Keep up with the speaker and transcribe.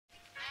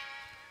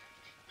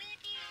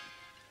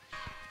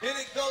And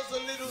it goes a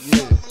little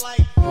something like,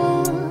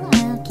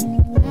 I'll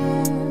keep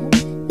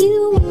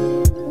you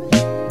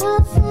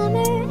all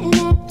summer, and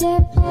after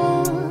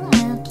all,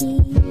 I'll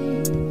keep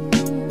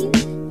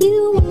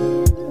you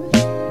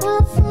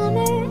all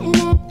summer, and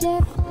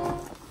after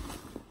all.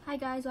 Hi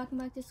guys, welcome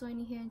back to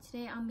Soini here, and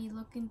today I'll be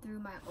looking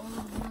through my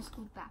old middle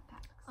school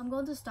backpack. I'm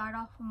going to start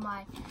off with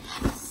my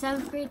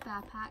 7th grade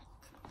backpack.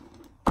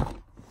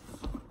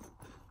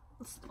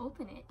 Let's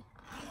open it.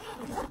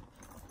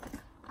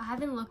 I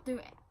haven't looked through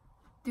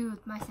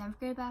my 7th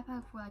grade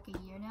backpack for like a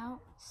year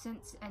now,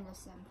 since end of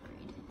 7th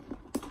grade.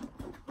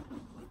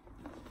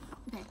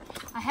 Okay,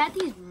 I had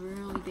these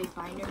really big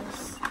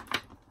binders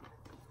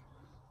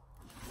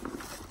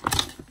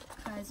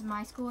because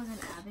my school was an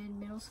avid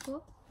middle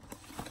school.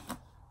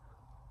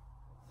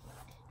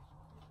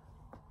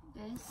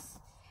 This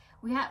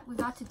we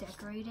got to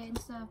decorate it and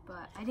stuff,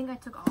 but I think I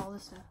took all the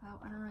stuff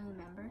out. I don't really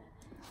remember,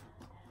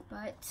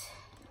 but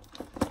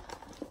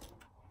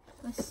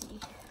let's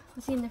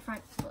see in the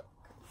front. Look,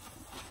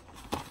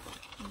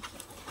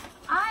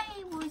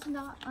 I was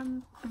not a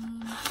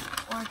clean,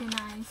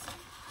 organized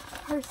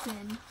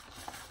person.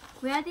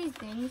 We had these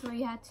things where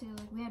you had to,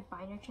 like, we had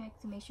binder checks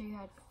to make sure you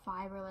had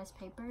 5 or less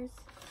papers.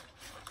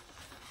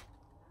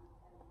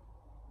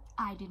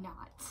 I did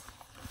not,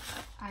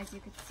 as you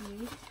could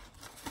see.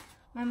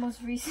 My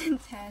most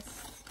recent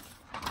test,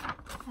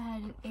 I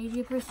had an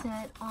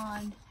 80%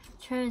 on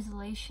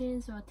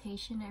translations,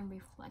 rotation, and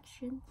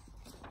reflection.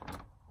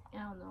 I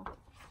don't know.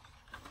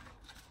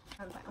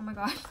 Oh my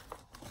gosh.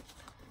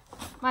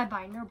 My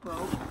binder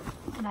broke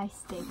and I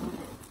stapled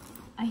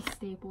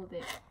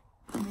it.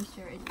 To make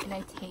sure and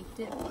I taped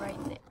it right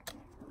there.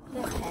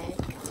 The heck.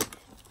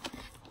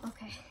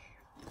 Okay.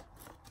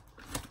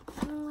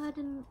 Oh, I had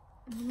a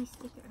mini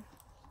sticker.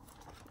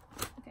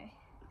 Okay.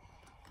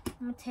 I'm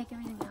gonna take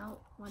everything out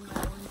one by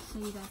one so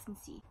you guys can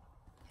see.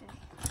 Okay.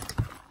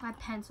 My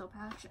pencil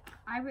pouch.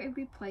 I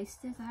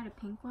replaced this. I had a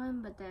pink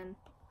one, but then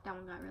that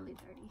one got really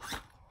dirty.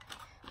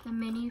 The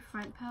mini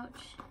front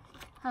pouch.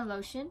 Had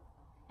lotion.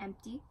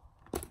 Empty.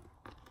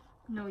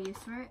 No use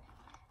for it.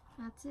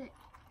 That's it.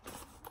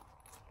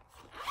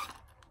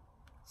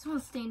 This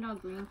one's stained all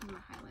green for my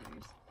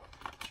highlighters.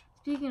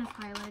 Speaking of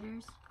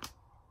highlighters,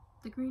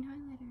 the green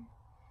highlighter.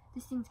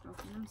 This thing's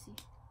broken. Let me see.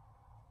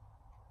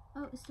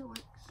 Oh, it still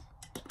works.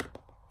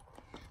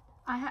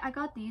 I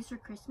got these for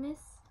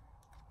Christmas,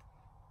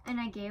 and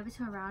I gave it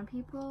to around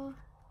people,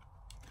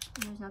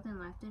 and there's nothing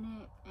left in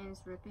it, and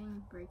it's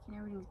ripping, breaking,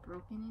 everything's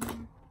broken in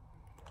there.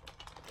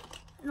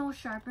 An old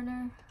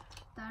sharpener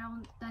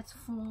that's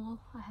full.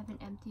 I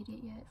haven't emptied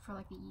it yet for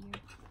like a year.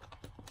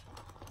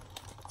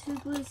 2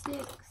 glue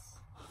sticks.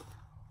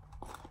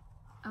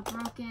 A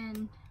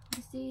broken,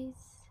 what's these?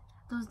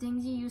 Those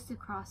things you use to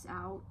cross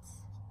out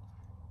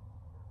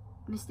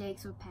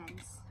mistakes with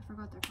pens. I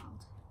forgot what they're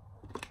called.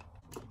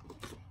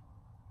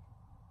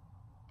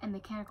 A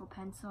mechanical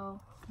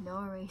pencil,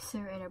 no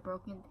eraser, and a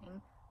broken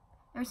thing.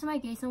 Every time I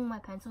gave someone my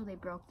pencil, they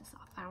broke this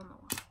off. I don't know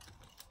why.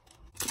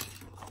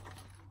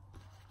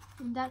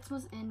 And that's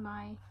what's in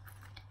my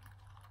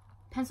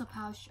pencil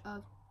pouch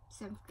of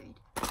 7th grade.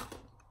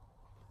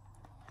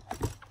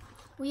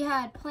 We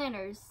had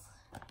planners.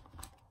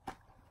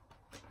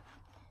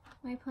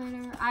 My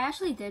planner, I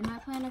actually did my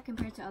planner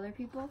compared to other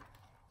people.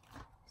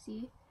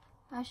 See,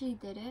 I actually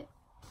did it.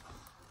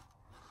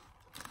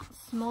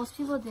 Most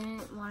people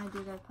didn't want to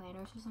do their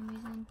planners for some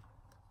reason,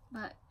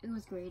 but it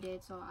was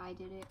graded, so I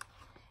did it.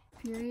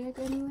 Period.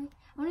 Anyway,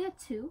 I only have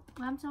 2.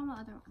 Well, I'm talking about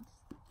other ones.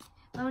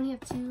 I only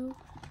have 2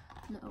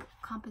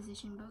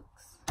 composition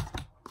books.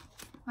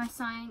 My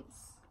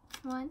science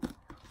one.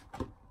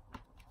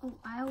 Oh,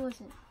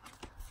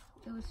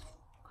 it was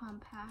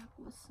compact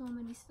with so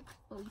many stuff.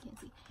 Oh, you can't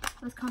see.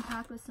 It was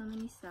compact with so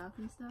many stuff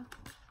and stuff.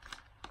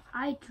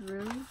 I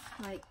drew,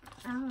 like,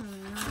 I don't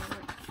know,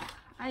 like,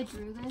 I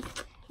drew this.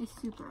 It's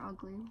super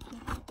ugly. What the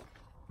heck?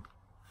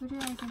 Who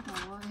did I think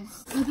I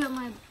was?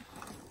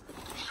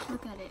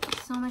 Look at it.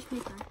 So much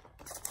paper.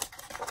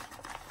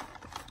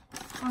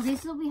 Oh, this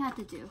is what we had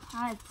to do.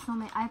 I had so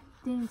many. I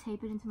didn't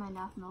tape it into my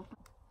notebook.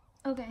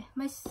 Okay,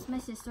 my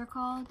sister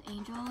called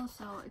Angel,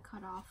 so it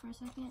cut off for a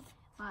second.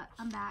 But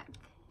I'm back.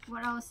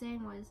 What I was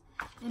saying was,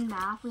 in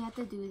math, we had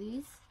to do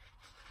these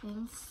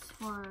things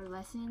for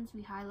lessons.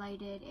 We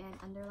highlighted and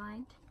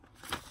underlined.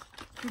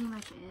 Pretty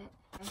much it.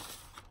 Okay.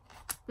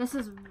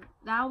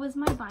 That was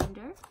my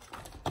binder.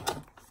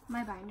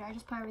 I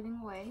just put everything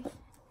away.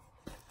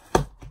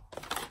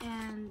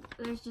 And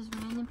there's just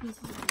random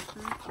pieces of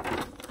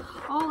paper.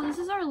 Oh, this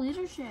is our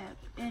leadership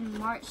in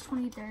March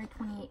 23rd,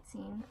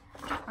 2018.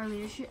 Our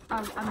leadership,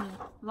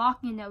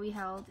 lock-in that we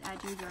held at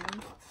Drew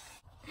Jordan.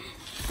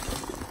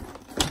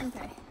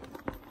 Okay.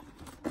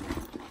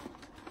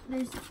 My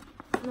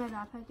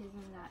backpack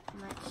isn't that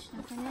much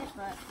stuff in it,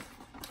 but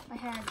I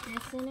had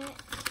this in it.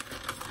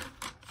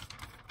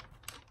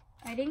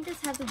 I think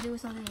this has to do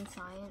with something in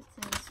science,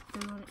 and it's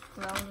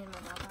thrown in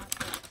my backpack.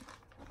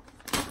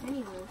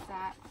 Anyway, with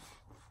that,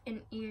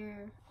 an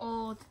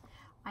old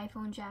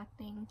iPhone jack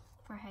thing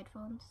for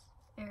headphones,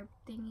 air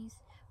thingies,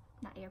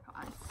 not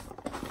AirPods.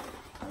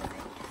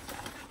 Anyway.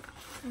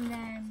 And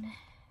then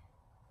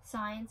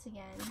science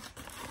again.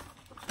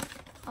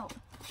 Oh,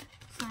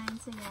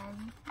 science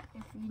again.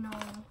 If you know,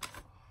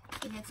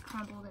 it gets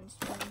crumpled in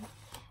spring.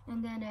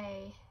 And then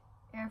a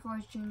Air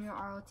Force Junior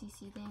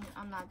ROTC thing.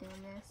 I'm not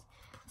doing this.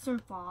 It's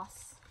from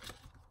Boss.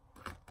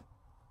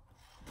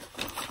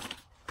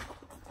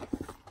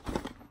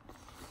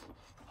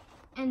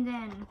 And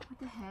then, what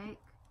the heck?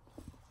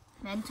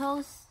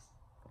 Mentos?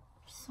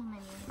 So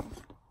many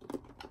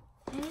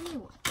in here.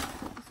 Anyway,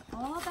 it's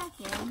all back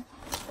in.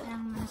 And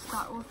I'm going to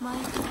start with my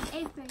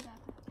 8th grade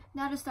backpack.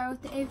 Now to start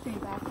with the 8th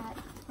grade backpack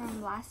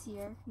from last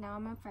year. Now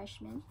I'm a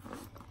freshman.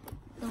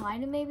 The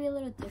lining may be a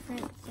little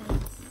different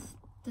since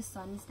the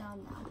sun's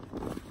down now.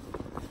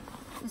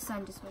 The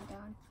sun just went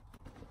down.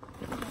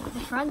 Okay, the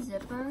front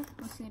zipper,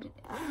 let's see what it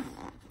is.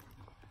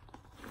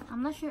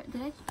 I'm not sure,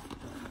 did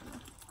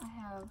I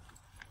have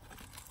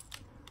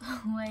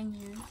land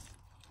use.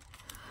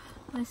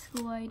 My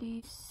school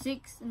ID,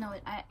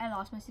 I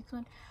lost my 6th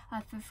one. I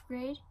have 5th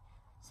grade,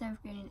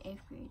 7th grade, and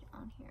 8th grade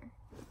on here.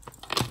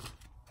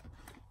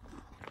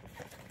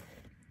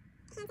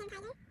 Hand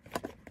sanitizer.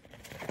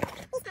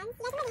 These pens,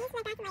 you guys remember these?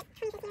 Like back in like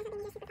 2015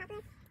 or something,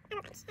 these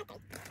are super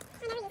popular.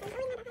 I have a bunch, I have 3.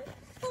 I never use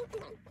them, only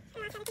my backpack. They're amazing.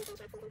 I'll try to finish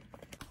that season.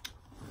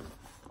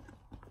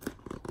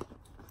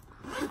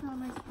 I got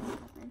my school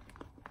weapon.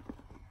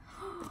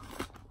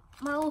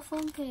 My old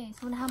phone case,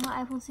 when I had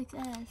my iPhone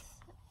 6S.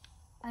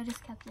 I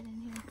just kept it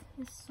in here.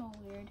 It's so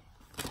weird.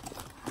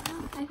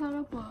 I found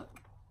a book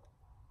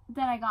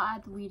that I got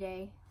at the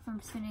wAs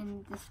from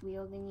spinning this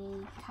wheel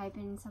thingy,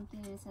 typing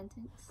something in a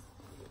sentence.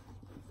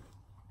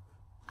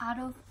 Out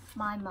of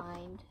my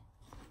mind.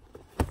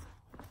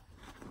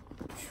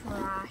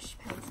 Trash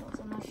pencils.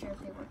 I'm not sure if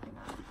they work or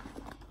not.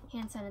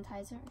 Hand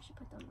sanitizer. I should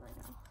put them right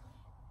now.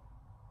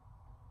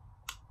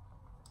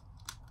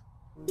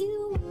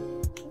 You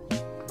were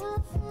a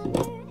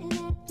summer and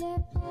after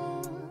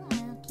fall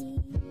I'll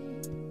keep.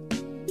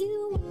 You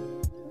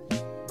were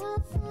a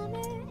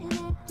summer and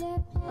after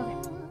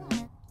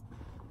fall.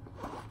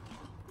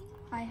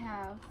 I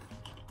have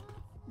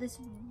this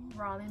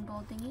ramen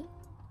bowl thingy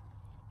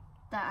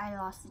that I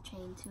lost the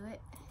chain to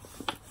it.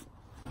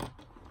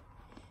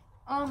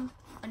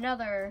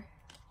 Another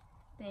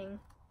thing.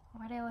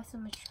 Why do I have so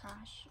much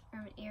trash?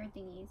 Ear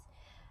thingies.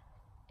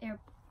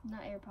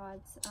 Not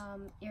AirPods,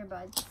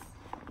 earbuds.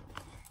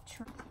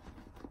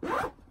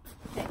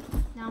 Okay,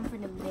 now for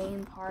the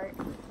main part.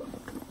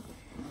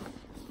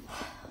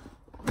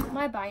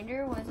 My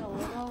binder was a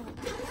little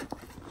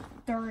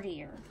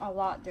dirtier, a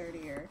lot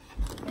dirtier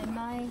than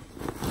my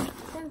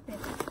 7th grade.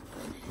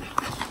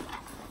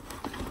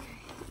 Okay,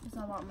 there's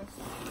a lot more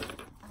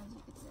stuff, as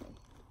you could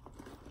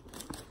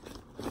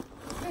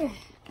say.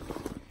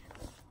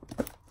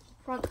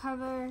 Front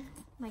cover,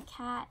 my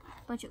cat,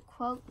 bunch of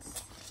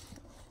quotes.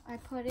 I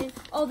put in.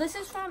 Oh, this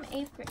is from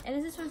 8th grade, and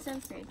this is from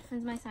 7th grade.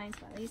 From my science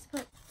class. I used to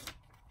put.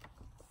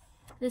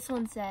 This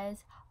one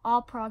says,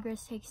 "All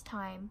progress takes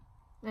time.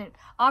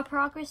 All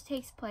progress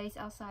takes place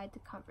outside the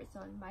comfort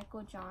zone."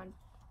 Michael John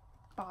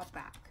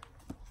Bobback.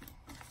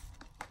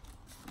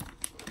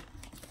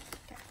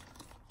 Okay.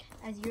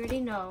 As you already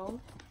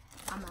know,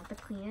 I'm not the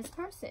cleanest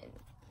person.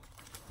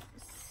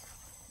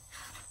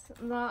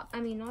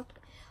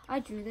 I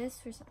drew this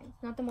for science.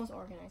 Not the most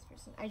organized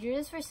person. I drew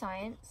this for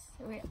science.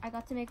 I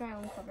got to make my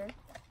own cover.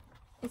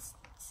 It's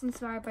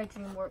inspired by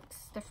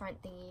DreamWorks, the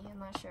front thingy. I'm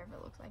not sure if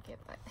it looks like it,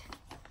 but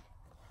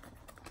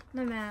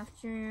my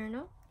math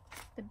journal,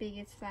 the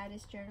biggest,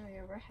 fattest journal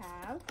you ever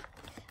have.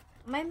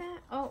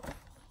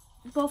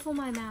 Both of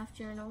my math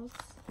journals,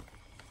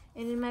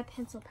 and in my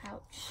pencil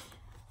pouch.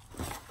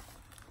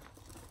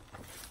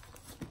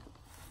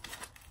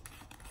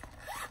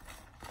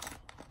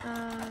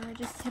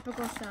 Just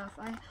typical stuff.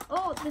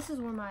 This is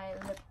where my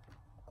lip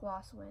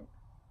gloss went.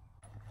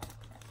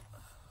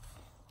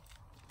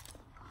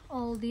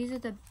 Oh, these are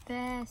the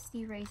best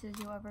erasers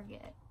you'll ever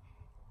get.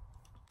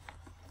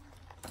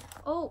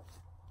 Oh,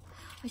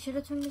 I should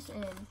have turned this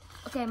in.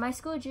 Okay, my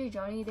school Jerry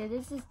Johnny did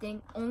this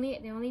thing.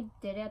 They only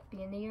did it at the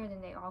beginning of the year,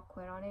 then they all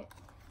quit on it.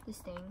 This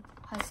thing,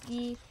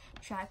 Husky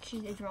track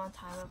shoes. They drew on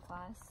time in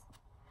class.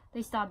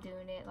 They stopped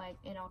doing it like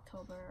in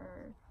October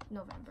or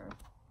November.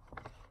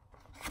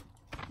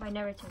 I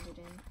never turned it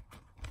in.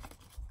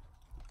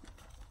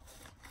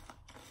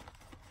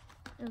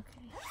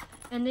 Okay.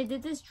 And they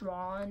did this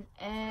drawing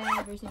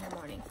every single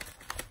morning.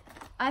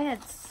 I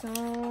had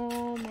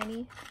so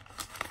many.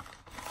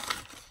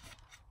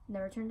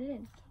 Never turned it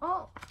in.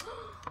 Oh!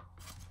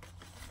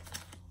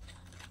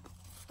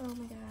 Oh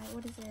my god,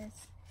 what is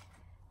this?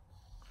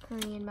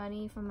 Korean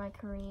money from my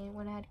Korean,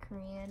 when I had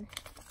Korean.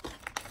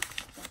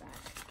 Go back.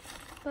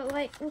 But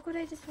like, look what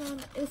I just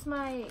found. It's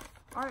my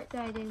art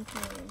that I didn't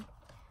turn in.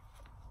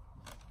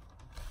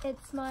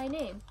 It's my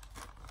name.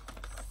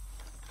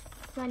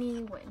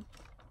 Sunny Win.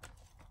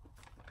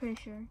 Pretty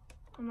sure.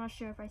 I'm not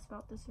sure if I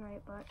spelled this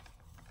right, but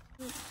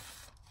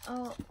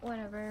oh,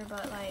 whatever.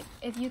 But like,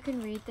 if you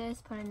can read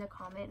this, put in the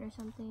comment or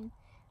something.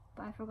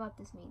 But I forgot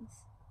this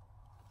means.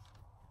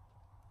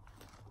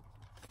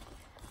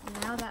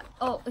 Now that,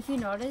 oh, if you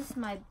notice,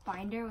 my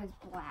binder was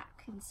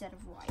black instead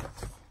of white.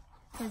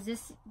 Because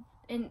this,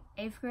 in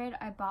 8th grade,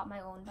 I bought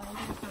my own binder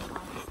from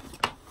Honest.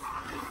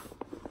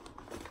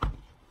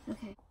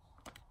 Okay.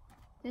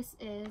 This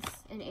is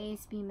an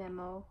ASB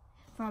memo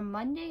from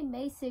Monday,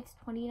 May 6,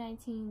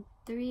 2019,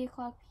 3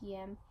 o'clock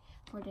p.m.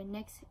 for the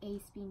next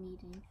ASB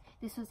meeting.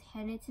 This was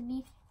handed to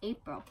me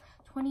April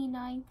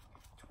 29,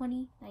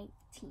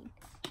 2019.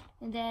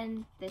 And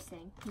then this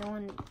thing.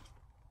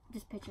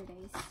 This picture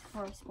days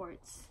for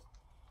sports.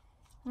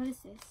 What is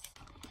this?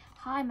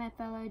 Hi, my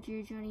fellow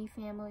Dear Journey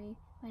family.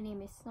 My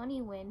name is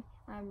Sunny Wynn.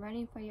 I'm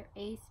running for your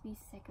ASB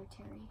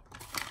secretary.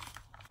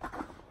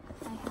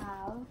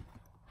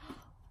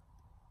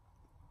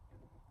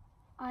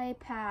 I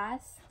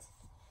passed.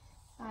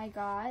 I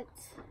got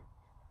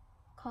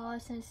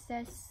College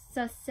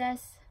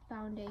Success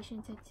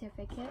Foundation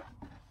certificate.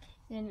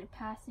 Then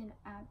passing,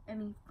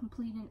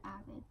 complete an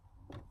AVID.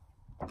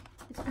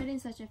 It's put in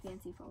such a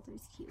fancy folder.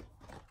 It's cute.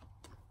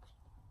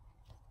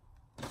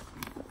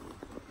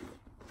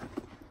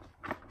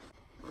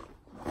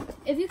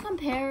 If you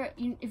compare,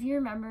 if you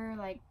remember,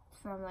 like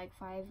from like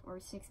 5 or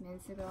 6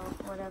 minutes ago,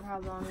 whatever, how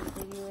long this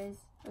video is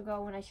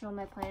ago when I showed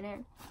my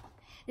planner,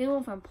 they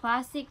went from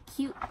plastic,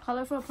 cute,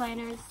 colorful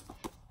planners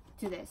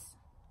to this.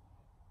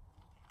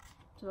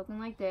 It's looking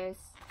like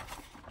this.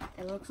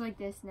 It looks like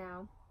this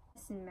now.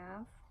 It's in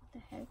math. What the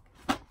heck?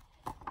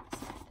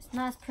 It's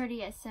not as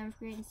pretty as 7th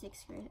grade and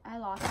 6th grade. I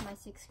lost my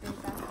 6th grade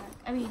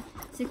backpack.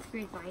 6th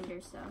grade binder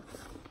stuff.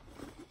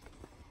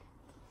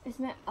 It's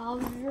my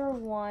Algebra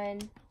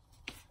 1.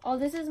 Oh,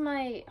 this is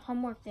my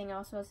homework thing I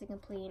was supposed to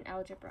complete in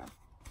algebra.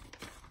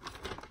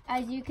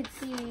 As you can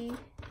see,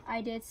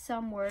 I did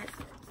some work.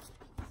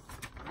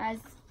 As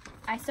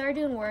I started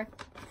doing work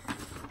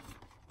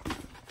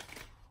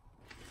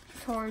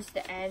towards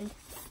the end,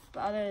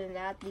 but other than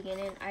that, at the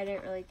beginning, I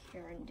didn't really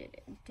care and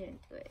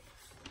didn't do it.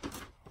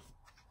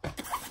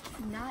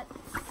 Not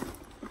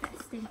the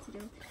best thing to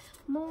do.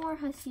 More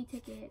Husky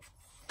tickets.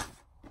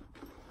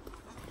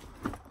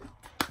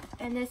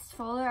 And this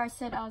folder, I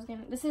said I was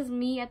gonna, this is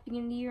me at the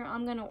beginning of the year,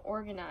 I'm gonna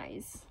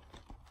organize.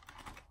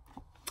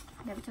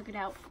 Never took it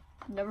out.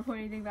 Never put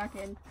anything back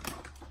in.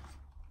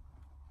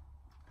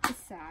 It's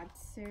sad,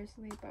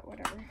 seriously, but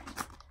whatever.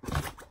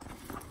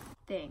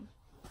 Thing.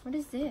 What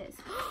is this?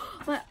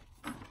 What?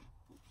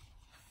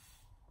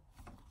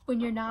 When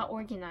you're not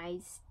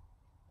organized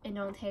and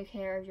don't take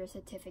care of your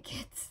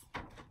certificates.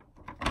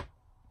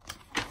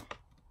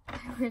 I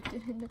ripped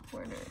it in the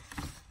corner.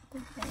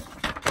 Okay.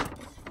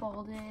 It's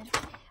folded.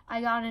 I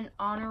got an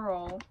honor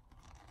roll.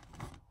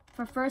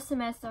 For first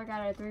semester, I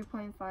got a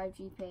 3.5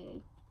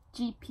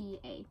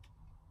 GPA.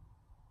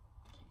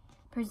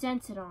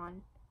 Presented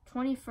on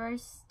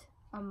 21st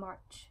of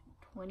March,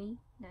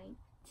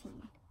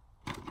 2019.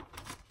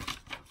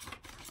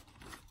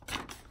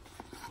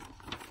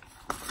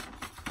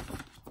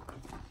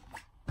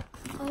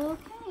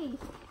 Okay.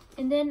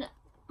 And then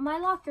my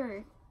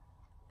locker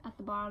at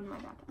the bottom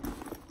of my backpack.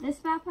 This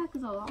backpack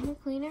is a lot more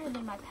cleaner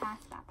than my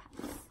past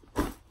backpacks.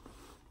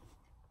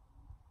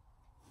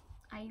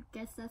 I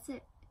guess that's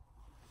it.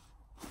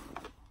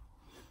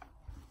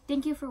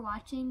 Thank you for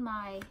watching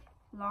my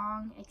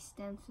long,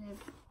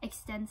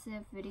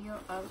 extensive video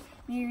of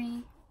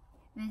me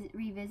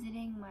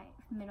revisiting my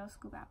middle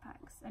school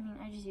backpacks.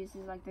 I just used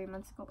it like 3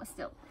 months ago, but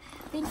still.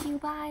 Thank you,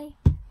 bye.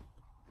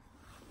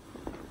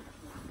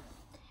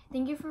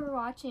 Thank you for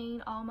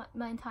watching all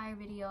my entire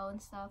video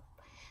and stuff.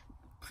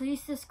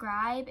 Please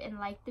subscribe and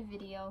like the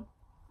video.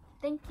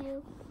 Thank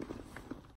you.